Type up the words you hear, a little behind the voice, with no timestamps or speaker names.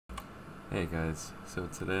Hey guys, so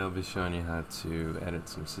today I'll be showing you how to edit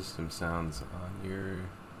some system sounds on your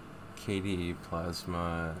KDE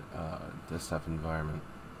Plasma desktop environment.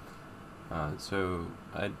 So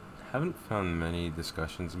I haven't found many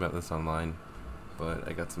discussions about this online, but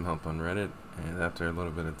I got some help on Reddit, and after a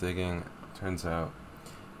little bit of digging, it turns out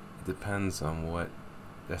it depends on what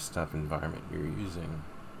desktop environment you're using.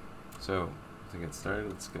 So to get started,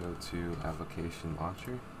 let's go to Application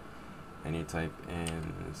Launcher. And you type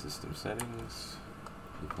in system settings,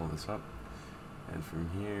 you pull this up, and from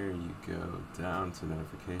here you go down to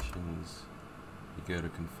notifications, you go to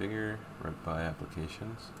configure right by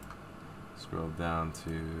applications, scroll down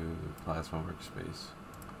to Plasma Workspace,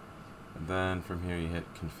 and then from here you hit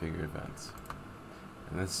configure events.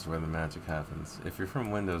 And this is where the magic happens. If you're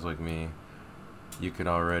from Windows like me, you could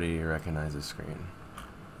already recognize this screen.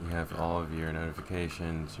 You have all of your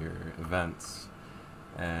notifications, your events,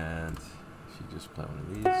 and if you just play one of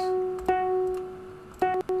these,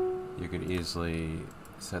 you could easily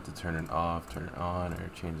set to turn it off, turn it on, or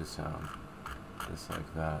change the sound, just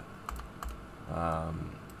like that.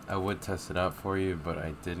 I would test it out for you, but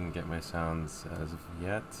I didn't get my sounds as of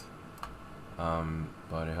yet.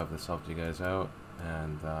 But I hope this helped you guys out,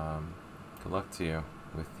 and good luck to you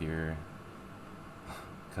with your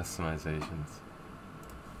customizations.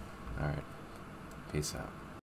 Alright, peace out.